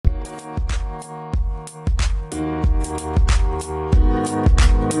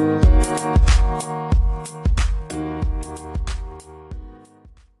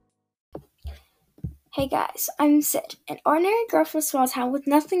Hey guys, I'm Sid, an ordinary girl from a small town with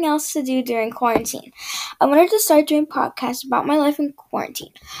nothing else to do during quarantine. I wanted to start doing podcasts about my life in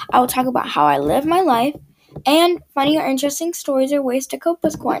quarantine. I will talk about how I live my life and funny or interesting stories or ways to cope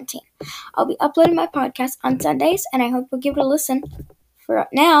with quarantine. I'll be uploading my podcast on Sundays, and I hope you'll give it a listen. For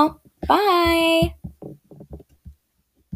now, bye!